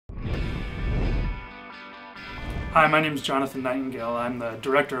Hi, my name is Jonathan Nightingale. I'm the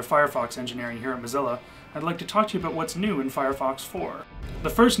Director of Firefox Engineering here at Mozilla. I'd like to talk to you about what's new in Firefox 4. The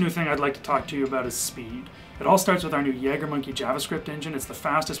first new thing I'd like to talk to you about is speed. It all starts with our new Jagermonkey JavaScript engine. It's the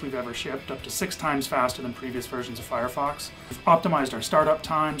fastest we've ever shipped, up to 6 times faster than previous versions of Firefox. We've optimized our startup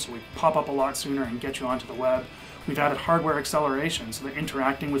time so we pop up a lot sooner and get you onto the web. We've added hardware acceleration, so that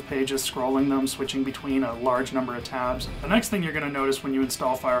interacting with pages, scrolling them, switching between a large number of tabs. The next thing you're going to notice when you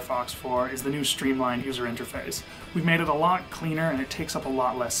install Firefox 4 is the new streamlined user interface. We've made it a lot cleaner and it takes up a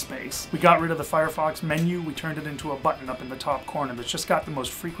lot less space. We got rid of the Firefox menu, we turned it into a button up in the top corner that's just got the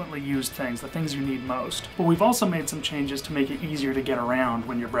most frequently used things, the things you need most. But we've also made some changes to make it easier to get around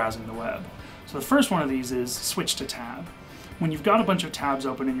when you're browsing the web. So the first one of these is switch to tab. When you've got a bunch of tabs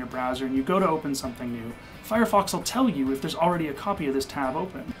open in your browser and you go to open something new, Firefox will tell you if there's already a copy of this tab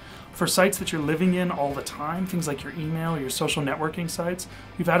open. For sites that you're living in all the time, things like your email or your social networking sites,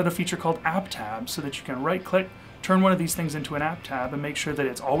 we've added a feature called App Tabs so that you can right-click, turn one of these things into an app tab and make sure that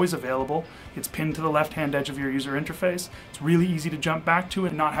it's always available. It's pinned to the left-hand edge of your user interface. It's really easy to jump back to it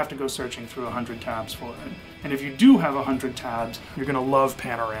and not have to go searching through 100 tabs for it. And if you do have 100 tabs, you're going to love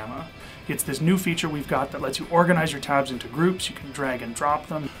Panorama. It's this new feature we've got that lets you organize your tabs into groups. You can drag and drop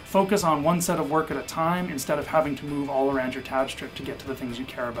them. Focus on one set of work at a time instead of having to move all around your tab strip to get to the things you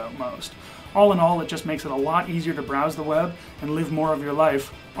care about most. All in all, it just makes it a lot easier to browse the web and live more of your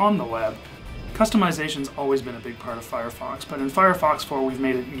life on the web. Customization's always been a big part of Firefox, but in Firefox 4 we've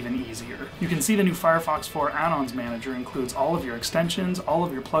made it even easier. You can see the new Firefox 4 Add-ons Manager includes all of your extensions, all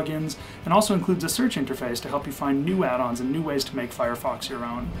of your plugins, and also includes a search interface to help you find new add-ons and new ways to make Firefox your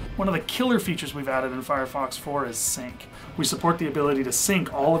own. One of the killer features we've added in Firefox 4 is sync. We support the ability to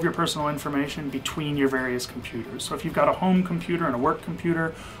sync all of your personal information between your various computers. So if you've got a home computer and a work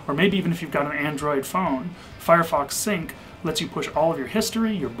computer, or maybe even if you've got an Android phone, Firefox Sync lets you push all of your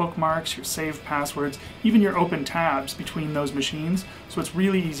history, your bookmarks, your saved passwords, even your open tabs between those machines, so it's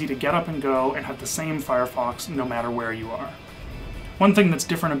really easy to get up and go and have the same Firefox no matter where you are. One thing that's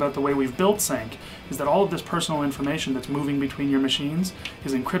different about the way we've built Sync is that all of this personal information that's moving between your machines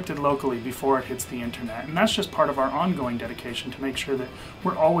is encrypted locally before it hits the internet, and that's just part of our ongoing dedication to make sure that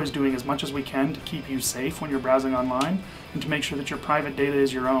we're always doing as much as we can to keep you safe when you're browsing online, and to make sure that your private data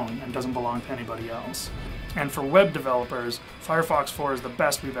is your own and doesn't belong to anybody else. And for web developers, Firefox 4 is the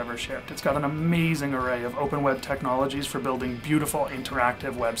best we've ever shipped. It's got an amazing array of open web technologies for building beautiful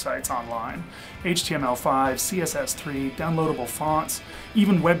interactive websites online. HTML5, CSS3, downloadable fonts,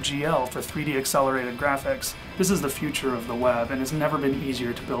 even WebGL for 3D accelerated graphics. This is the future of the web, and it's never been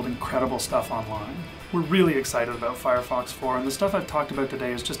easier to build incredible stuff online. We're really excited about Firefox 4, and the stuff I've talked about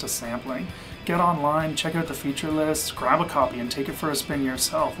today is just a sampling. Get online, check out the feature lists, grab a copy and take it for a spin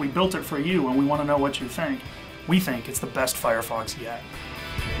yourself. We built it for you and we want to know what you think. We think it's the best Firefox yet.